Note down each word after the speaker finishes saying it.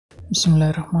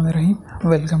Bismillahirrahmanirrahim.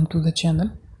 Welcome to the channel.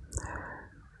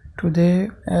 Today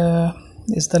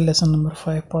is the lesson number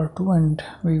 5 part 2 and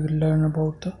we will learn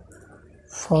about the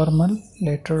formal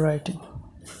letter writing.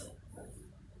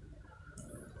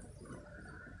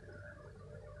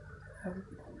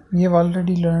 We have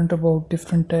already learned about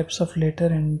different types of letter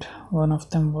and one of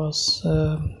them was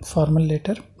formal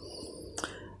letter.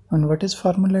 And what is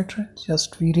formal letter?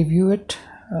 Just we review it.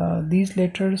 These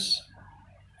letters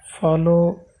follow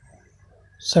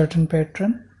certain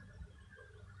pattern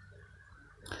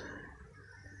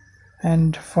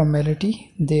and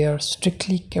formality. They are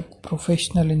strictly kept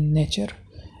professional in nature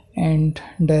and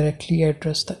directly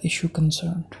address the issue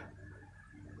concerned.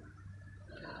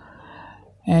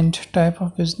 And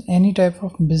any type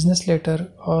of business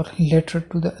letter or letter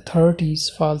to the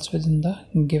authorities falls within the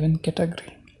given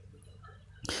category.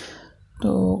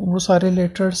 तो वो सारे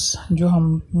letters जो हम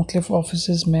मुख्तलिफ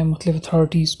offices में मुख्तलिफ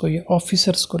authorities को या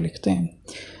ऑफिसर्स को लिखते हैं.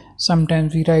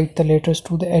 Sometimes we write the letters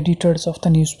to the editors of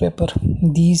the newspaper.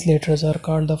 These letters are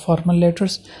called the formal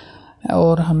letters.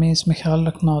 और हमें इसमें ख्याल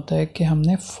रखना होता है कि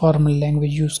हमने फॉर्मल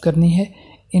लैंग्वेज यूज़ करनी है,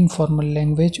 इनफॉर्मल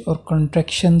लैंग्वेज और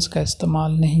कॉन्ट्रैक्शंस का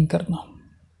इस्तेमाल नहीं करना.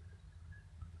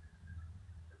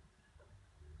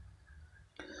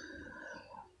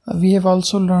 We have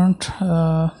also learned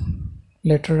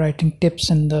letter writing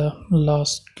tips in the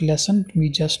last lesson. We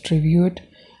just review it.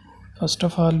 First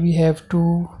of all, we have to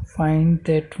find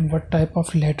that what type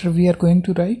of letter we are going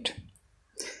to write.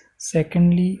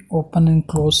 Secondly, open and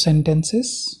close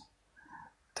sentences.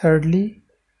 Thirdly,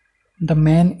 the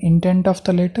main intent of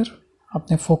the letter.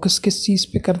 आपने focus किस चीज़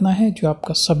पे करना है, जो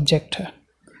आपका subject है.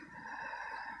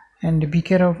 And be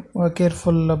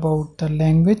careful about the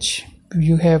language.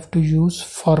 You have to use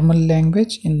formal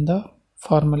language in the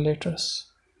formal letters.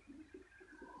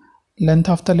 Length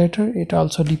of the letter, it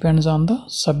also depends on the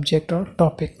subject or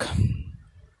topic.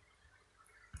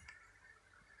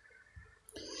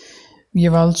 We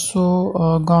have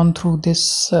also gone through this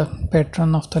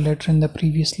pattern of the letter in the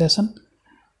previous lesson.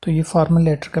 तो ये formal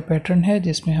letter का pattern है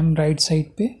जिसमें हम right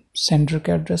side पे sender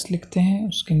का address लिखते हैं,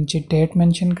 उसके नीचे date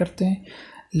mention करते हैं.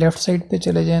 Left side पे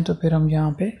चले जाएं तो फिर हम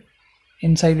यहाँ पे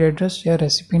inside address या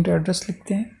recipient address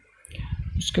लिखते हैं.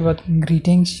 उसके बाद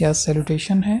greetings या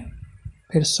salutation है,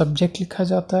 फिर subject लिखा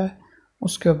जाता है.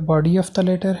 उसके बाद body of the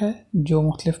letter है जो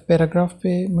मुख्तलिफ paragraph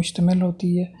पे मुश्तमिल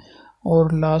होती है,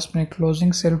 और लास्ट में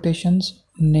closing salutations,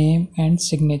 name and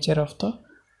signature of the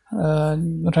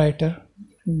writer.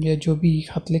 या जो भी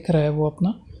खत लिख रहा है वो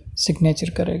अपना signature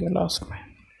करेगा लास्ट में.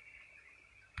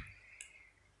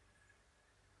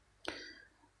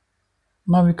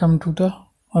 Now we come to the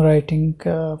writing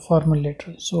formal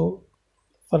letter. So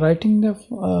for writing the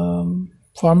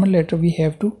formal letter we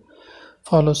have to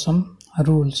follow some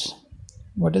rules.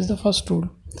 What is the first rule?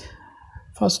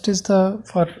 First is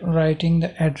for writing the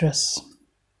address.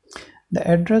 The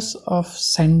address of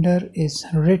sender is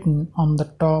written on the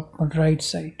top right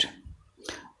side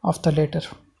of the letter.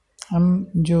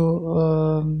 हम जो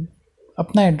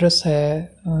अपना address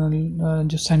है,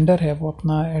 जो sender है वो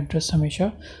अपना address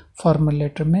हमेशा formal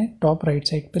letter में टॉप राइट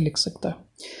साइड पे लिख सकता है.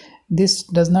 This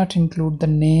does not include the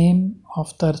name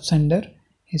of the sender,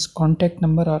 his contact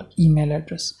number और ईमेल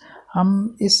एड्रेस.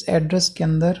 हम इस एड्रेस के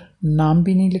अंदर नाम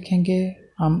भी नहीं लिखेंगे,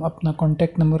 हम अपना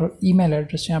कॉन्टैक्ट नंबर और ईमेल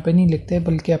एड्रेस यहाँ पे नहीं लिखते,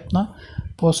 बल्कि अपना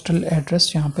पोस्टल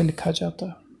एड्रेस यहाँ पे लिखा जाता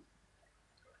है,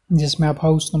 जिसमें आप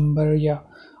हाउस नंबर या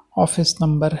ऑफिस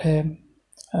नंबर है,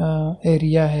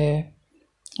 एरिया है,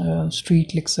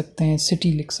 स्ट्रीट लिख सकते हैं,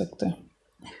 सिटी लिख सकते हैं.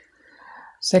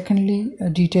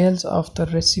 Secondly, details of the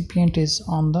recipient is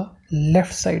on the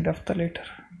left side of the letter.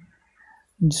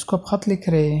 जिसको आप ख़त लिख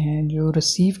रहे हैं, जो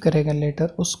रिसीव करेगा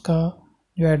लेटर, उसका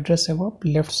जो एड्रेस है वो आप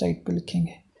लेफ़्ट साइड पे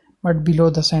लिखेंगे, but below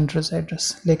the sender's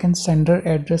address. लेकिन सेंडर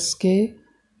एड्रेस के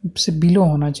से बिलो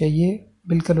होना चाहिए,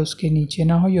 बिल्कुल उसके नीचे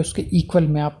ना हो या उसके इक्वल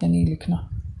में आपने नहीं लिखना.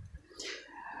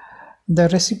 The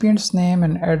recipient's name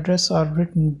and address are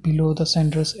written below the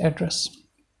sender's address.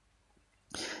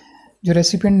 जो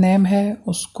recipient name है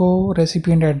उसको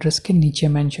recipient address के नीचे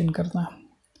mention करना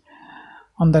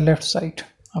on the left side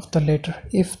of the letter.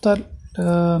 If the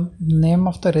name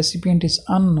of the recipient is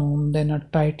unknown, then a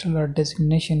title or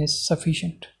designation is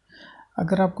sufficient.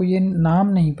 अगर आपको ये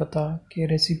नाम नहीं पता कि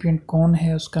recipient कौन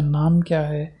है, उसका नाम क्या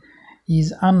है, he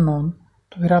is unknown,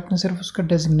 तो फिर आपने सिर्फ उसका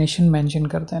designation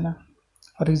mention कर देना.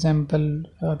 फॉर एग्ज़ाम्पल,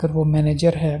 अगर वो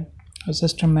मैनेजर है,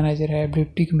 असिस्टेंट मैनेजर है,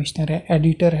 डिप्टी कमिश्नर है,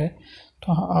 एडिटर है,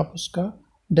 तो आप उसका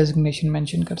डेजिग्नेशन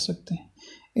मेंशन कर सकते हैं.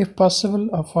 If possible,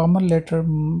 a formal letter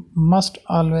must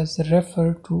always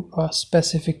refer to a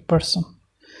specific person.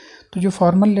 तो जो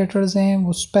फॉर्मल लेटर्स हैं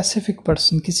वो स्पेसिफिक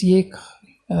पर्सन, किसी एक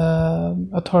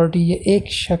अथॉरिटी ये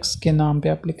एक शख्स के नाम पे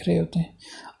आप लिख रहे होते हैं,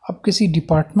 आप किसी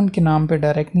डिपार्टमेंट के नाम पे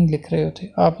डायरेक्ट नहीं लिख रहे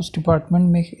होते, आप उस डिपार्टमेंट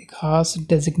में एक ख़ास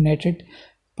डेजिग्नेटेड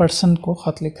पर्सन को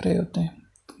ख़त लिख रहे होते हैं।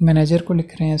 मैनेजर को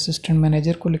लिख रहे हैं, असिस्टेंट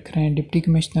मैनेजर को लिख रहे हैं, डिप्टी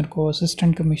कमिश्नर को,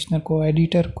 असिस्टेंट कमिश्नर को,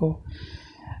 एडिटर को,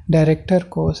 डायरेक्टर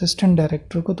को, असिस्टेंट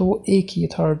डायरेक्टर को, तो वो एक ही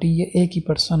अथॉरिटी, ये एक ही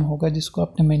पर्सन होगा जिसको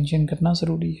आपने मेंशन करना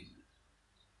ज़रूरी है।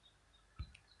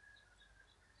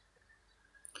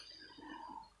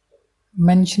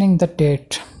 Mentioning the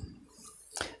date.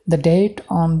 The date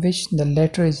on which the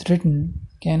letter is written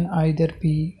can either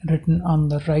be written on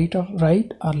the right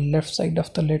or left side of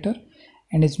the letter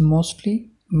and is mostly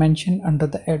mentioned under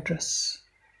the address.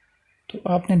 तो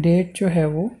आपने date जो है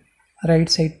वो right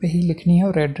side पे ही लिखनी है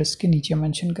और address के नीचे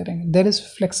मेंशन करेंगे। There is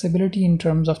flexibility in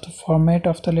terms of the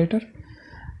format of the letter.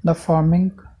 The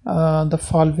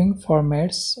following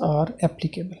formats are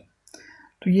applicable.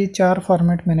 तो ये 4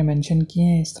 फॉर्मेट मैंने मेंशन किए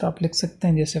हैं, इस तरह आप लिख सकते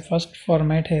हैं। जैसे फर्स्ट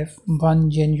फॉर्मेट है 1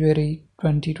 जनवरी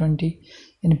 2020,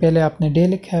 यानी पहले आपने डे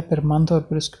लिखा है, फिर मंथ और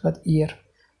फिर उसके बाद ईयर।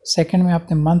 सेकंड में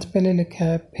आपने मंथ पहले लिखा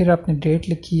है, फिर आपने डेट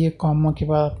लिखी है, कॉमा के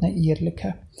बाद आपने ईयर लिखा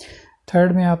है।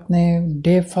 थर्ड में आपने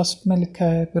डे फर्स्ट में लिखा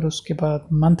है, फिर उसके बाद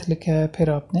मंथ लिखा है, फिर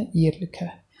आपने ईयर लिखा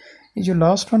है। ये जो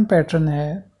लास्ट वन पैटर्न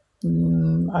है,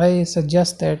 I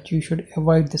suggest that you should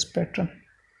avoid this pattern.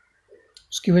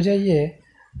 उसकी वजह ये है,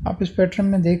 आप इस पैटर्न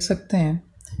में देख सकते हैं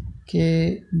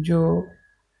कि जो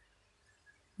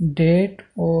डेट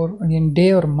और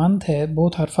डे और मंथ है,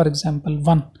 बोथ आर फॉर एग्जांपल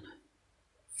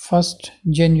 1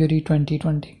 जनवरी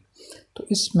 2020, तो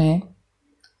इसमें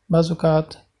बाज़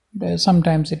औक़ात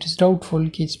समटाइम्स इट इज़ डाउटफुल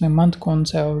कि इसमें मंथ कौन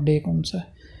सा है और डे कौन सा है,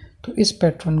 तो इस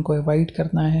पैटर्न को अवॉइड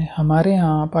करना है। हमारे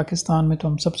यहाँ पाकिस्तान में तो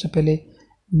हम सबसे पहले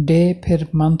डे, फिर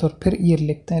मंथ और फिर ईयर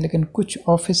लिखते हैं, लेकिन कुछ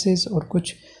ऑफिसेज़ और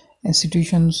कुछ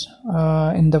इंस्टीट्यूशंस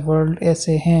इन द वर्ल्ड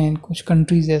ऐसे हैं, कुछ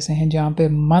कंट्रीज़ ऐसे हैं जहाँ पे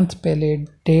मंथ पहले,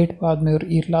 डेट बाद में और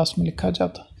ईयर लास्ट में लिखा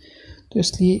जाता, तो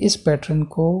इसलिए इस पैटर्न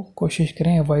को कोशिश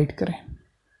करें अवॉइड करें।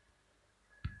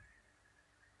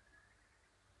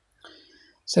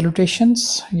 Salutations,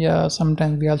 या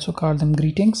sometimes we also call them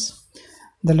greetings.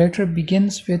 The letter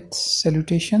begins with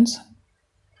salutations.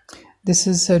 This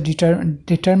is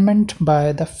determined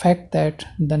by the fact that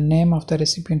the name of the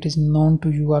recipient is known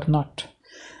to you or not.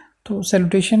 तो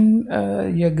salutation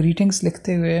या greetings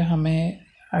लिखते हुए हमें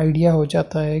idea हो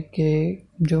जाता है कि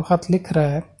जो ख़त लिख रहा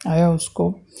है, आया उसको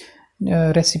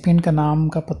रेसिपिएंट का नाम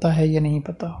का पता है या नहीं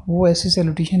पता। वो ऐसी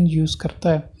सैल्यूटेशन यूज़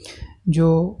करता है जो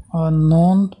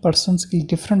नोन पर्सनस के लिए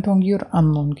डिफरेंट होंगी और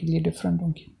अननोन के लिए डिफरेंट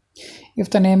होंगी। If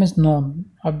the name is known,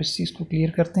 अब इस चीज़ को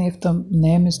क्लियर करते हैं। If the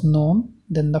name is known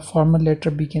then the formal letter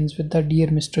begins with the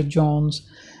dear mister Johns,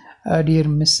 dear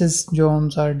Mrs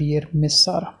Johns और डियर मिस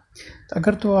सारा। तो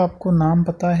अगर तो आपको नाम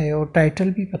पता है और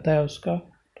टाइटल भी पता है उसका,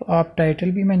 तो आप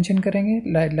टाइटल भी मेंशन करेंगे,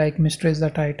 like mister is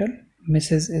the title,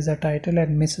 Mrs is the title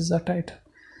and miss is the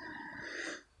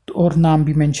title, और नाम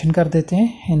भी मेंशन कर देते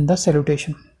हैं in the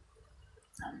salutation.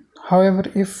 However,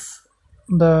 if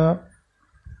the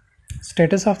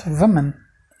status of the woman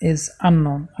is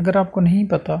unknown, अगर आपको नहीं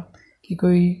पता कि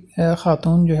कोई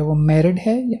ख़ातून जो है वो मैरिड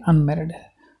है या अनमैरिड है,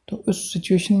 तो उस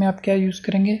सिचुएशन में आप क्या यूज़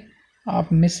करेंगे? आप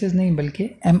मिसेस नहीं बल्कि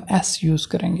MS यूज़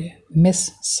करेंगे, मिस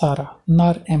सारा,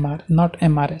 not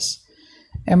MRS।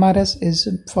 MRS is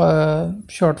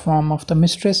short form of the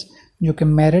mistress, जो कि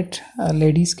मैरिड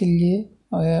लेडीज़ के लिए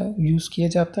यूज़ किया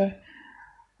जाता है,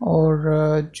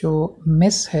 और जो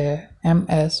मिस है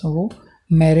MS वो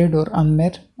मैरिड और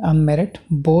अनमैरिड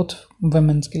बोथ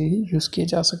वुमेन्स के लिए यूज़ किया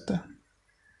जा सकता है।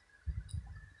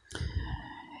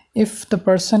 If the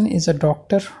person is a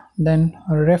doctor then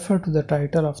refer to the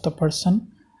title of the person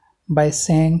by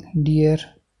saying dear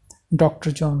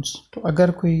doctor Johns. तो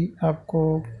अगर कोई आपको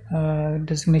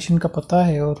डेजिग्नेशन का पता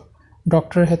है और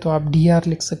डॉक्टर है तो आप DR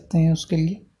लिख सकते हैं उसके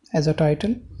लिए एज अ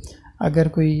टाइटल। अगर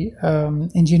कोई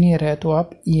इंजीनियर है तो आप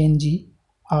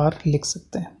ENGR लिख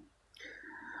सकते हैं।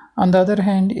 On the other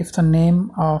hand, if the name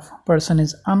of person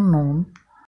is unknown,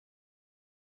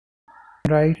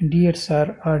 right dear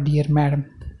sir और डियर मैडम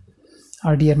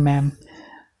और डियर मैम।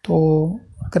 तो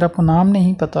अगर आपको नाम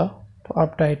नहीं पता तो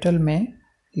आप टाइटल में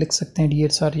लिख सकते हैं डियर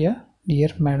सर या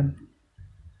डियर मैडम।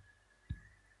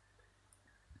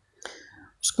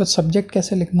 उसका सब्जेक्ट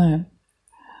कैसे लिखना है?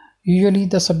 Usually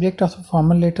the subject of the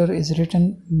formal letter is written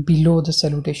below the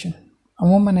salutation.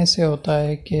 अमूमन ऐसे होता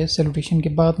है कि सैल्यूटेशन के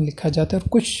बाद लिखा जाता है, और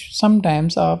कुछ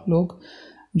समटाइम्स आप लोग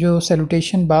जो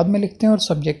सैल्यूटेशन बाद में लिखते हैं और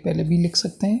सब्जेक्ट पहले भी लिख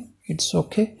सकते हैं, it's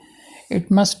okay. It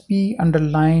must be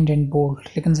underlined and bold,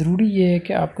 लेकिन ज़रूरी ये है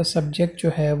कि आपका सब्जेक्ट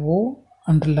जो है वो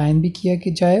अंडरलाइन भी किया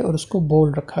कि जाए और उसको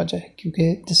बोल्ड रखा जाए,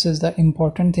 क्योंकि this is the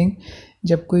important thing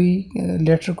जब कोई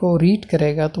लेटर को रीड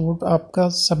करेगा तो वो आपका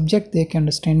सब्जेक्ट देख के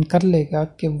अंडरस्टैंड कर लेगा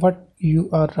कि what you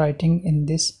are writing in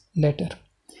this letter.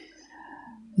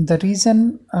 The reason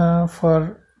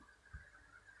for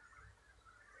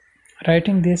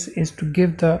writing this is to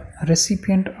give the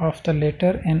recipient of the letter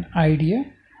an idea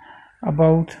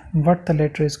about what the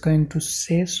letter is going to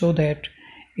say, so that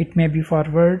it may be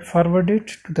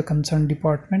forwarded to the concerned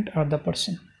department or the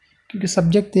person. क्योंकि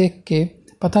subject देख के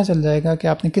पता चल जाएगा कि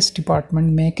आपने किस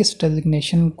department में किस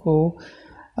डेजिग्नेशन को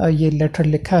ये लेटर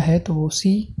लिखा है, तो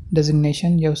उसी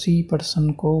डेजिग्नेशन या उसी पर्सन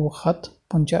को वो ख़त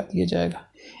पहुंचा दिया जाएगा.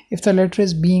 If the letter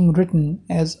is being written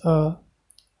as a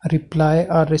reply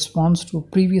or response to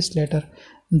previous letter,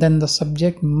 then the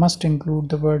subject must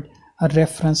include the word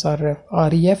reference or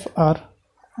ref or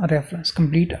reference.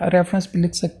 complete reference भी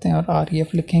लिख सकते हैं और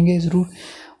ref लिखेंगे ज़रूर.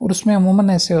 और उसमें अमूमन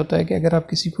ऐसे होता है कि अगर आप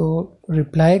किसी को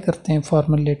रिप्लाई करते हैं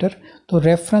फॉर्मल लेटर, तो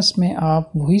रेफरेंस में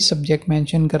आप वही सब्जेक्ट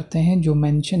मेंशन करते हैं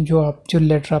जो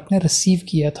लेटर आपने रिसीव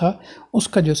किया था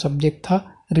उसका जो सब्जेक्ट था,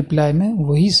 रिप्लाई में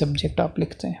वही सब्जेक्ट आप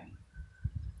लिखते हैं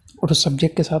और उस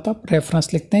सब्जेक्ट के साथ आप रेफरेंस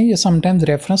लिखते हैं या समटाइम्स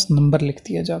रेफरेंस नंबर लिख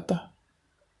दिया जाता है.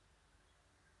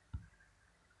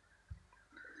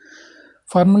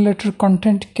 फॉर्मल लेटर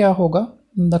कंटेंट क्या होगा?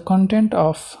 The content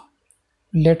of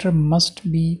letter must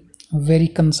be very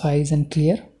concise and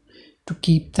clear to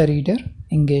keep the reader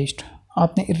engaged.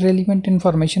 आपने इर्रेलेवेंट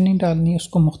इन्फॉर्मेशन नहीं डालनी,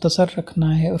 उसको मुख्तसर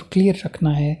रखना है और क्लियर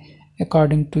रखना है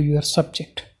according to your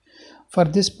subject. For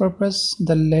this purpose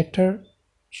the letter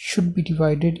should be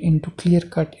divided into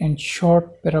clear-cut and short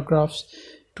paragraphs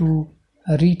to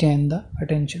retain the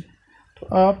attention. तो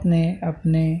आपने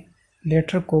अपने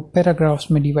लेटर को पैराग्राफ्स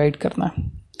में डिवाइड करना है.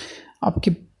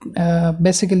 आपके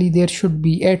basically there should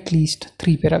be at least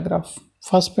 3 paragraph.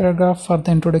 First paragraph for the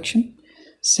introduction,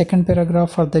 second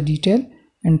paragraph for the detail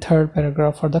and third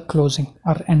paragraph for the closing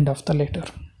और end of the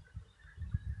letter.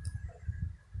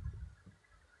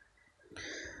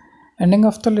 Ending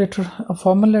of the letter. A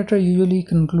formal letter usually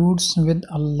concludes with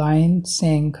a line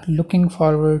saying looking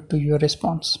forward to your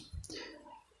response.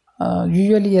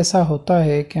 Usually ऐसा होता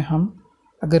है कि हम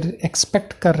अगर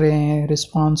expect कर रहे हैं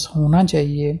रिस्पांस होना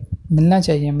चाहिए, मिलना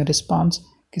चाहिए हमें रिस्पांस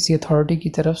किसी अथॉरिटी की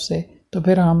तरफ से, तो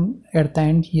फिर हम एट द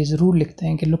एंड ये ज़रूर लिखते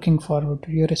हैं कि looking forward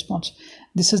to your response.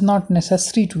 This is not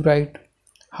necessary to right.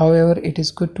 However, it is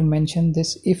good to mention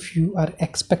this if you are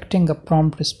expecting a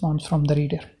prompt response from the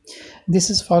reader. This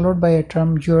is followed by a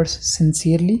term yours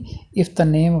sincerely if the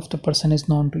name of the person is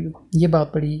known to you. ये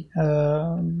बात बड़ी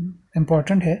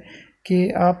important है कि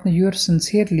आपने yours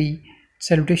sincerely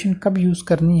salutation कब use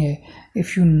करनी है?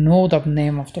 If you know the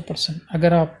name of the person.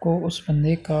 अगर आपको उस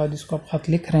बंदे का जिसको आप ख़त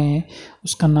लिख रहे हैं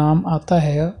उसका नाम आता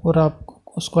है और आप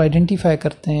उसको आइडेंटिफाई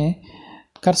कर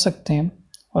सकते हैं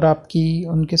और आपकी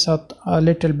उनके साथ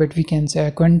little bit we can say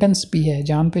acquaintance भी है,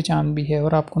 जान पहचान भी है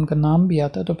और आपको उनका नाम भी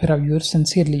आता है, तो फिर आप योर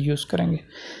सिंसियरली यूज़ करेंगे.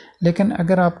 लेकिन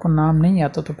अगर आपको नाम नहीं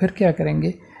आता तो फिर क्या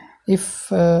करेंगे?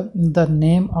 If the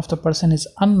name of the person is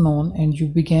unknown and you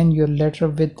begin your letter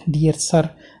with dear sir,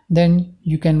 then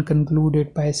you can conclude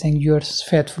it by saying yours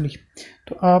faithfully.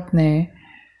 तो आपने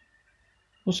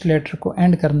उस लेटर को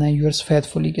एंड करना है योर्स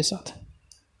फेथफुली के साथ.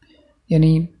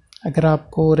 यानी अगर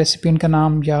आपको रेसिपिएंट का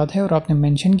नाम याद है और आपने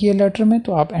मेंशन किया लेटर में,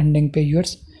 तो आप एंडिंग पे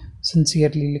योर्स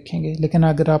सिंसियरली लिखेंगे. लेकिन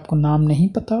अगर आपको नाम नहीं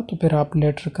पता तो फिर आप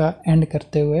लेटर का एंड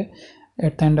करते हुए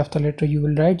at the end of the letter you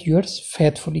will write yours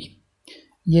faithfully.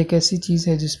 ये एक ऐसी चीज़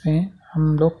है जिसमें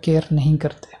हम लोग केयर नहीं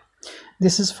करते.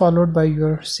 This is followed by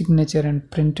your signature and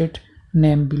printed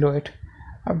name below it.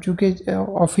 अब चूँकि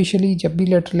ऑफिशियली जब भी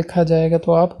लेटर लिखा जाएगा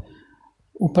तो आप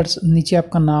ऊपर नीचे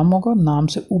आपका नाम होगा, नाम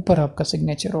से ऊपर आपका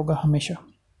सिग्नेचर होगा हमेशा.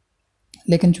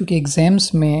 लेकिन चूँकि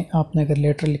एग्ज़ाम्स में आपने अगर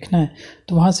लेटर लिखना है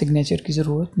तो वहाँ सिग्नेचर की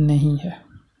ज़रूरत नहीं है.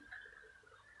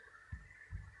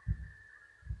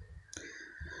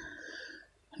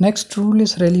 Next rule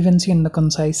is relevancy and the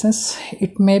conciseness.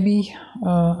 It may be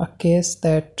a case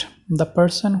that the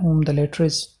person whom the letter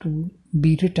is to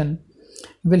be written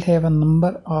will have a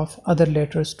number of other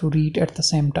letters to read at the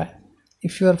same time.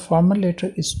 If your formal letter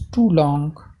is too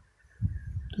long,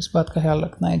 तो इस बात का ख्याल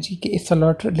रखना है जी कि if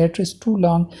the letter is to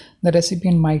long the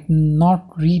recipient might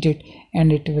not read it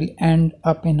and it will and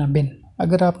up in अ बिन.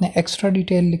 अगर आपने एक्स्ट्रा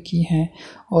डिटेल लिखी हैं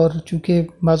और चूँकि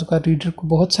बाज़ का रीडर को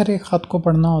बहुत सारे ख़त को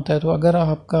पढ़ना होता है, तो अगर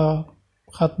आपका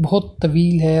ख़त बहुत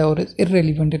तवील है और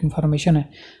इर्रेलेवेंट इन्फॉर्मेशन है,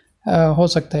 हो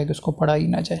सकता है कि उसको पढ़ा ही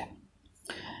ना जाए.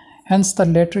 Hence the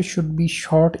letter should be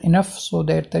short enough so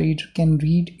that the reader can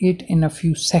read it in a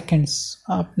few seconds.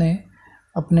 आपने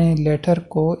अपने लेटर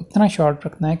को इतना शॉर्ट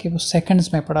रखना है कि वो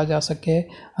सेकंड्स में पढ़ा जा सके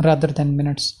rather than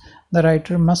minutes. The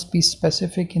writer must be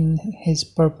specific in his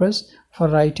purpose for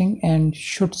writing and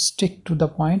should stick to the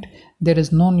point. There is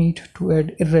no need to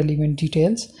add irrelevant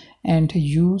details and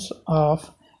use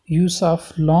of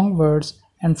long words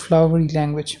and flowery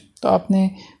language. तो आपने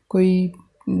कोई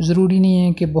ज़रूरी नहीं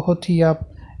है कि बहुत ही आप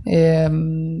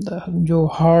जो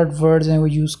हार्ड वर्ड्स हैं वो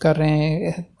यूज़ कर रहे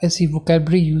हैं, ऐसी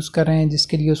वोकेबलरी यूज़ कर रहे हैं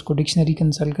जिसके लिए उसको डिक्शनरी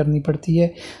कंसल्ट करनी पड़ती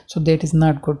है. So that is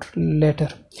not good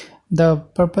letter. The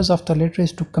purpose of the letter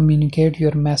is to communicate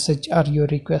your message or your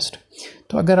request.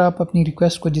 तो अगर आप अपनी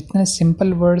रिक्वेस्ट को जितने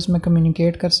सिंपल वर्ड्स में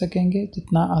कम्युनिकेट कर सकेंगे,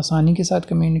 जितना आसानी के साथ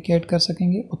कम्युनिकेट कर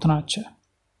सकेंगे, उतना अच्छा है.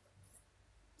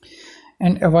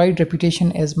 And avoid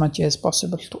repetition as much as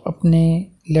possible. तो अपने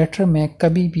लेटर में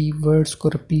कभी भी वर्ड्स को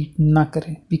रिपीट ना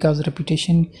करें, because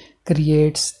repetition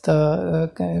creates the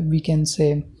we can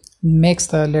say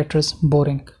makes the letters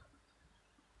boring.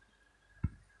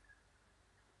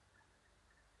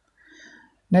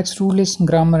 Next rule is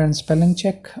grammar and spelling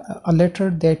check. A letter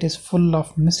that is full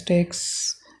of mistakes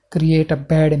create a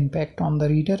bad impact on the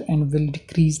reader and will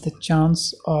decrease the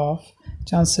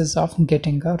chances of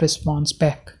getting a response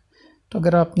back. तो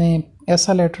अगर आपने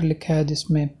ऐसा letter लिखा है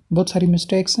जिसमें बहुत सारी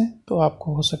mistakes हैं तो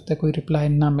आपको हो सकता है कोई रिप्लाई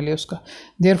ना मिले उसका.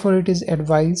 Therefore it is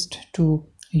advised to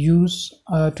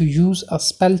use a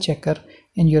spell checker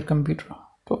in your computer.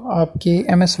 तो आपके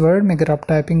MS वर्ड में अगर आप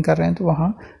टाइपिंग कर रहे हैं तो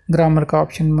वहाँ ग्रामर का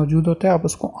ऑप्शन मौजूद होता है, आप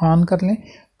उसको ऑन कर लें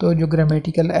तो जो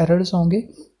ग्रामेटिकल एरर्स होंगे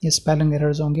या स्पेलिंग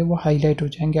एरर्स होंगे वो हाईलाइट हो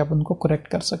जाएंगे, आप उनको करेक्ट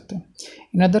कर सकते हैं.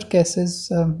 In other cases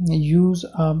use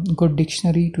good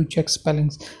dictionary to check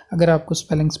spellings. अगर आपको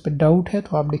स्पेलिंग्स पे डाउट है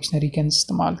तो आप डिक्शनरी का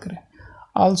इस्तेमाल करें.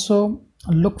 Also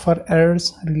look for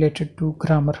errors related to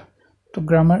grammar. तो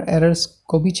ग्रामर एरर्स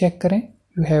को भी चेक करें.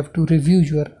 You have to review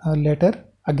your letter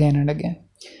again and again.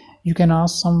 You can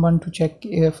ask someone to check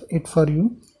it for you.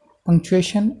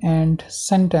 Punctuation and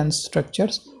sentence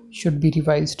structures should be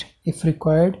revised. If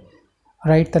required,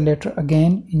 write the letter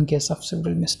again in case of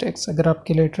several mistakes. अगर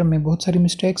आपके letter में बहुत सारी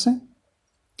mistakes हैं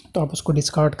तो आप उसको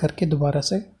discard करके दोबारा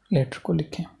से लेटर को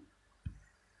लिखें.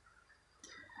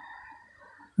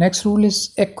 Next rule is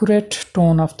accurate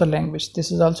tone of the language.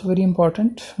 This is also very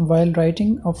important. While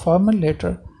writing a formal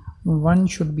letter, one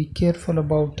should be careful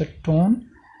about the tone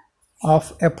of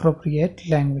appropriate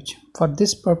language. For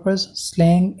this purpose,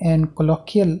 slang and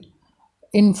colloquial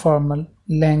informal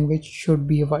language should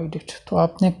be avoided. तो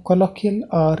आपने colloquial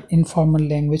और informal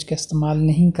language का इस्तेमाल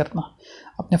नहीं करना,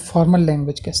 अपने formal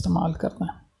language का इस्तेमाल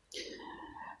करना.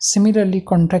 Similarly,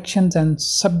 contractions and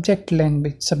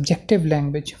subjective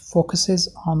language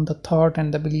focuses on the thought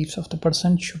and the beliefs of the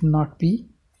person should not be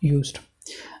used.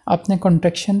 आपने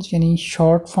कॉन्ट्रैक्शंस यानी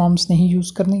शॉर्ट फॉर्म्स नहीं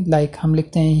यूज़ करनी. लाइक हम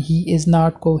लिखते हैं ही इज़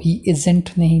नॉट को ही इज़ेंट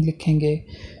नहीं लिखेंगे,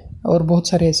 और बहुत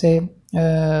सारे ऐसे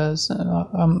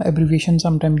हम एब्रीविएशन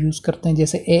समटाइम यूज़ करते हैं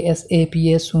जैसे ASAP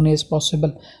सून एज पॉसिबल.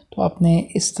 तो आपने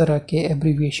इस तरह के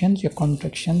एब्रीविएशंस या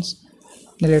कॉन्ट्रैक्शंस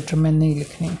अपने लेटर में नहीं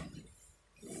लिखनी.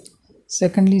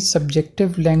 सेकेंडली,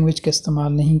 सब्जेक्टिव लैंग्वेज का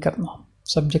इस्तेमाल नहीं करना.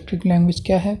 सब्जेक्टिव लैंग्वेज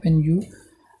क्या है? When you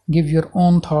give your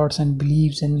own thoughts and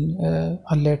believes in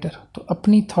a letter. तो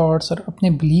अपनी थाट्स और अपने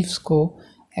बिलीव्स को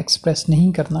एक्सप्रेस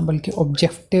नहीं करना बल्कि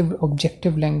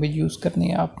ऑब्जेक्टिव लैंग्वेज यूज़ करनी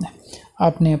है.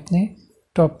 आपने अपने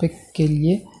टॉपिक के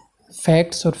लिए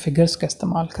फैक्ट्स और फिगर्स का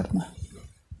इस्तेमाल करना है.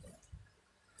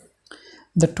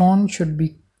 The tone should be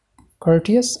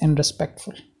courteous and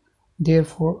respectful.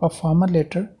 Therefore, a formal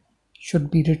letter should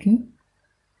be written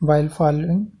while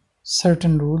following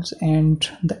certain rules and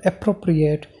the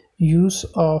appropriate use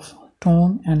of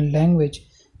tone and language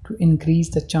to increase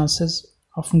the chances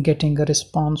of getting a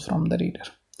response from the reader.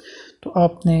 तो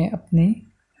आपने अपनी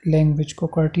language को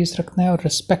courteous रखना है और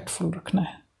respectful रखना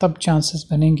है, तब चांसेस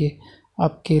बनेंगे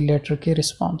आपके लेटर के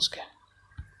रिस्पॉन्स के.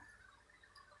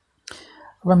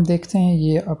 अब हम देखते हैं,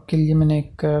 ये आपके लिए मैंने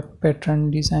एक पैटर्न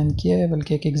डिज़ाइन किया है,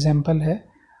 बल्कि एक एग्जांपल है,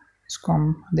 इसको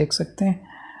हम देख सकते हैं.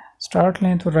 स्टार्ट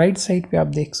लें तो राइट साइड पे आप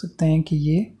देख सकते हैं कि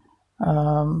ये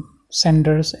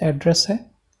सेंडर्स एड्रेस है.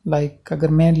 लाइक अगर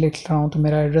मैं लिख रहा हूँ तो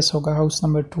मेरा एड्रेस होगा house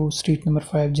number 2 street number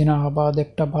 5 जिनाबाद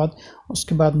Abbottabad,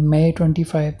 उसके बाद मई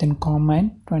 25 दिन कॉमा इन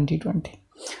 2020.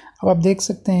 अब आप देख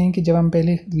सकते हैं कि जब हम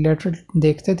पहले लेटर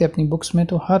देखते थे अपनी बुक्स में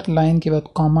तो हर लाइन के बाद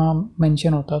कॉमा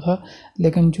मेंशन होता था,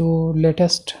 लेकिन जो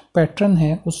लेटेस्ट पैटर्न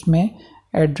है उसमें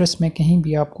एड्रेस में कहीं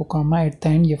भी आपको कॉमा एट द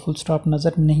एंड या फुल स्टॉप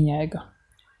नज़र नहीं आएगा.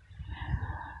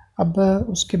 अब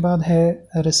उसके बाद है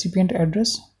recipient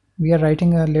address. We are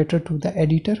writing a letter to the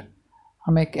editor.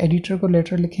 हम एक एडिटर को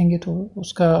लेटर लिखेंगे तो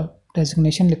उसका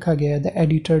डेजिग्नेशन लिखा गया है the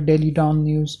editor daily don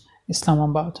news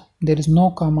Islamabad. There is no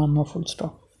comma no full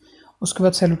stop. उसके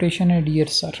बाद सैल्यूटेशन है डियर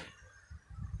सर.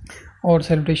 और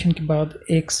सैल्यूटेशन के बाद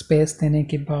एक स्पेस देने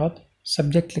के बाद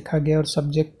सब्जेक्ट लिखा गया और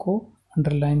सब्जेक्ट को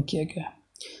अंडरलाइन किया गया।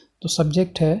 तो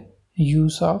सब्जेक्ट है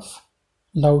यूज़ ऑफ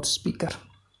लाउड स्पीकर।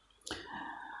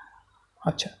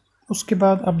 अच्छा, उसके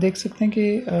बाद आप देख सकते हैं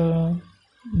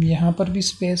कि यहाँ पर भी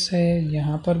स्पेस है,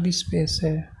 यहाँ पर भी स्पेस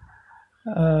है।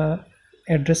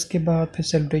 एड्रेस के बाद फिर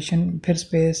सैल्यूटेशन, फिर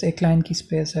स्पेस, एक लाइन की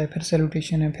स्पेस है, फिर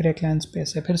सैल्यूटेशन है, फिर एक लाइन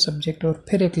स्पेस है, फिर सब्जेक्ट और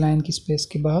फिर एक लाइन की स्पेस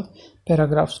के बाद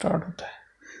पैराग्राफ स्टार्ट होता है।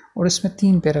 और इसमें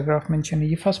 3 पैराग्राफ मेंशन है।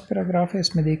 ये फर्स्ट पैराग्राफ है,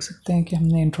 इसमें देख सकते हैं कि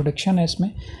हमने इंट्रोडक्शन है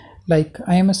इसमें, like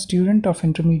I am a student of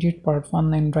intermediate part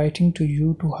 1 and writing to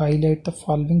you to highlight the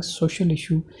following social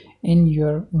issue in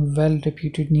your well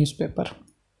reputed newspaper.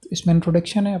 इसमें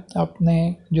इंट्रोडक्शन है,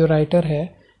 अपने जो राइटर है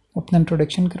अपना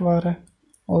इंट्रोडक्शन करवा रहा है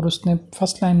और उसने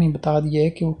फर्स्ट लाइन में बता दिया है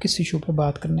कि वो किस इशू पे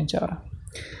बात करने जा रहा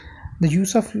है। द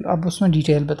यूज़ ऑफ, अब उसमें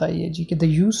डिटेल बताइए जी कि the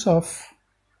use of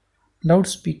loud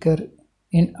speaker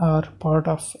in our part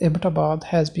of Abbottabad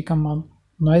has become a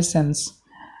nuisance,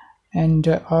 and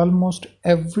almost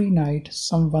every night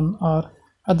someone or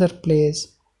other plays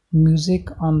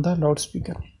music on the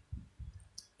loudspeaker.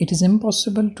 It is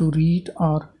impossible to read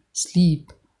or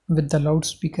sleep with the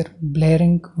loudspeaker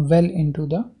blaring well into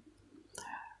the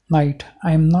night.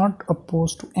 I am not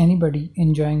opposed to anybody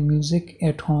enjoying music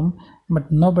at home,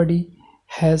 but nobody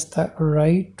has the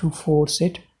right to force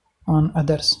it on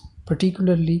others,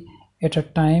 particularly at a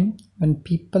time when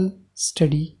people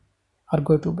study or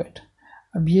go to bed.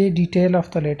 अब ये detail of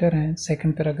the letter हैं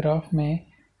second paragraph में,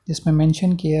 जिसमें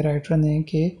mention किया writer ने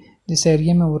कि जिस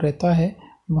area में वो रहता है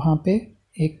वहाँ पे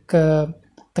एक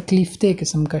तकलीफ़देह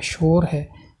किस्म का शोर है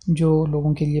जो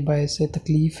लोगों के लिए बायस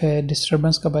तकलीफ़ है,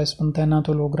 डिस्टर्बेंस का बायस बनता है। ना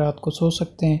तो लोग रात को सो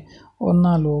सकते हैं और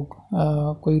ना लोग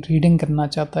कोई रीडिंग करना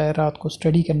चाहता है, रात को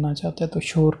स्टडी करना चाहता है तो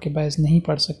शोर के बायस नहीं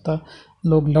पढ़ सकता।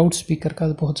 लोग लाउड स्पीकर का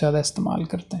बहुत ज़्यादा इस्तेमाल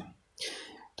करते हैं।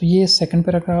 तो ये सेकंड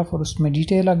पैराग्राफ और उसमें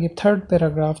डिटेल आ गई। थर्ड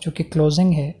पैराग्राफ जो कि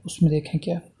क्लोजिंग है उसमें देखें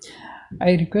क्या,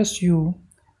 I request you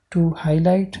to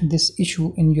highlight this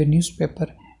issue in your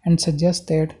newspaper and suggest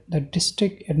that the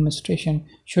district administration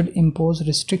should impose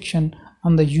restriction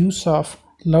on the use of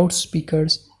loud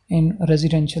speakers in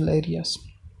residential areas.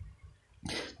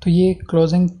 तो ये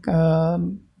closing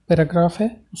paragraph है,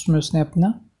 उसमें उसने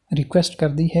अपना रिक्वेस्ट कर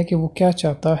दी है कि वो क्या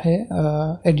चाहता है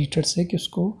एडिटर से कि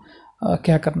उसको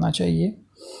क्या करना चाहिए।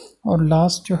 और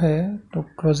लास्ट जो है तो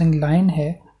क्लोजिंग लाइन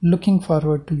है, looking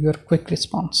forward to your quick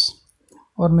response,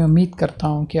 और मैं उम्मीद करता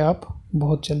हूँ कि आप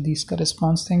बहुत जल्दी इसका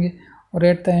रिस्पांस देंगे। और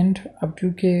एट द एंड, अब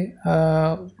क्योंकि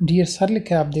डियर सर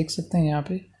लिखा है आप देख सकते हैं यहाँ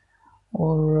पे,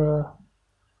 और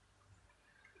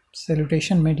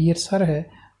सैल्यूटेशन में डियर सर है,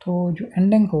 तो जो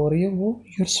एंडिंग हो रही है वो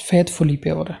योर्स फेथफुली पे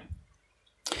हो रहा है।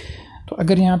 तो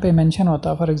अगर यहाँ पे मेंशन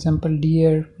होता for example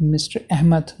dear mister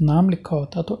Ahmad नाम लिखा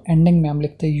होता तो एंडिंग में हम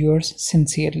लिखते योर्स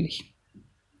सिंसियरली।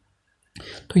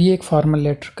 तो ये एक फॉर्मल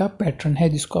लेटर का पैटर्न है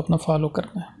जिसको अपना फॉलो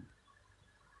करना है।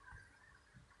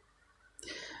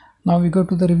 Now we go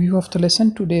to the review of the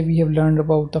lesson. Today we have learned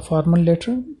about the formal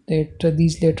letter, that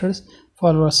these letters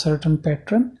follow a certain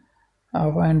pattern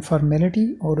and formality,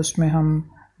 और उसमें हम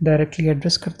डायरेक्टली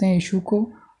एड्रेस करते हैं इशू को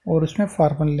और उसमें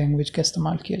फॉर्मल लैंग्वेज का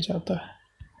इस्तेमाल किया जाता है।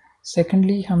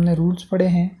 सेकेंडली हमने रूल्स पढ़े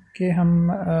हैं कि हम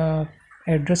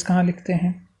एड्रेस कहाँ लिखते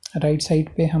हैं। राइट साइड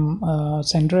पे हम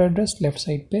सेंडर एड्रेस, लेफ़्ट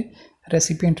साइड पे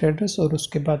रेसिपिएंट एड्रेस, और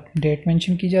उसके बाद डेट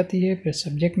मेंशन की जाती है, फिर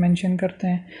सब्जेक्ट मेंशन करते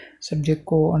हैं, सब्जेक्ट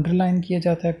को अंडरलाइन किया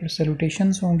जाता है, फिर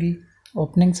सैल्यूटेशंस होंगी,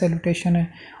 ओपनिंग सैल्यूटेशन है,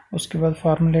 उसके बाद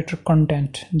फॉर्मल लेटर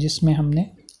कंटेंट जिसमें हमने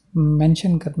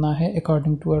मेंशन करना है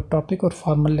अकॉर्डिंग टू अ टॉपिक और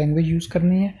फॉर्मल लैंग्वेज यूज़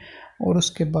करनी है, और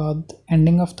उसके बाद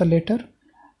ending of the letter.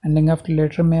 Ending of the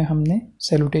letter में हमने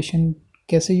सैल्यूटेशन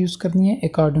कैसे यूज़ करनी है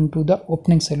according to the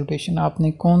opening salutation.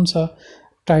 आपने कौन सा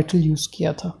टाइटल यूज़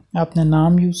किया था, आपने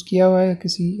नाम यूज़ किया हुआ है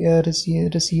किसी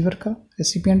रिसीवर का,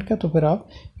 रेसिपिएंट का, तो फिर आप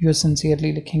यू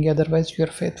सिंसियरली लिखेंगे, otherwise you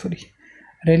are faithfully.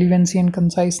 Relevancy and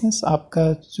कंसाइसनेस,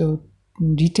 आपका जो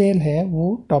डिटेल है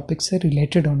वो टॉपिक से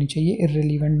रिलेटेड होनी चाहिए,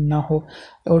 इररेलेवेंट ना हो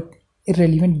और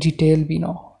इररेलेवेंट डिटेल भी ना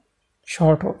हो,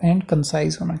 शॉर्ट हो एंड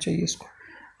कंसाइज होना चाहिए इसको।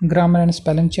 ग्रामर एंड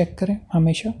स्पेलिंग चेक करें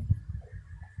हमेशा।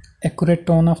 Accurate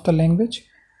tone of the language,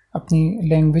 अपनी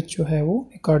लैंग्वेज जो है वो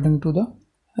according to the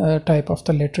type of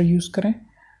the letter use करें,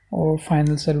 और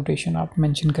फाइनल सैल्यूटेशन आप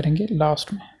मेंशन करेंगे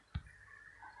लास्ट में।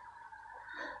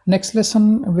 Next lesson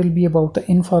will be about the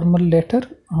informal letter.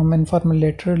 हम इनफॉर्मल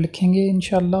लेटर लिखेंगे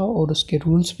इंशाल्लाह और उसके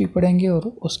रूल्स भी पढ़ेंगे और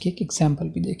उसकी एक एग्जाम्पल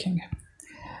भी देखेंगे।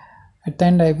 At the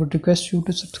and I would request you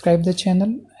to subscribe the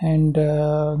channel and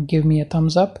give me a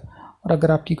thumbs up. और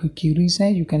अगर आपकी कोई क्यूरीज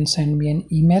हैं you can send me N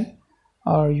email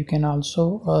और you can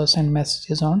also send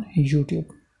messages on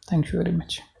YouTube. Thank you very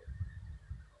much.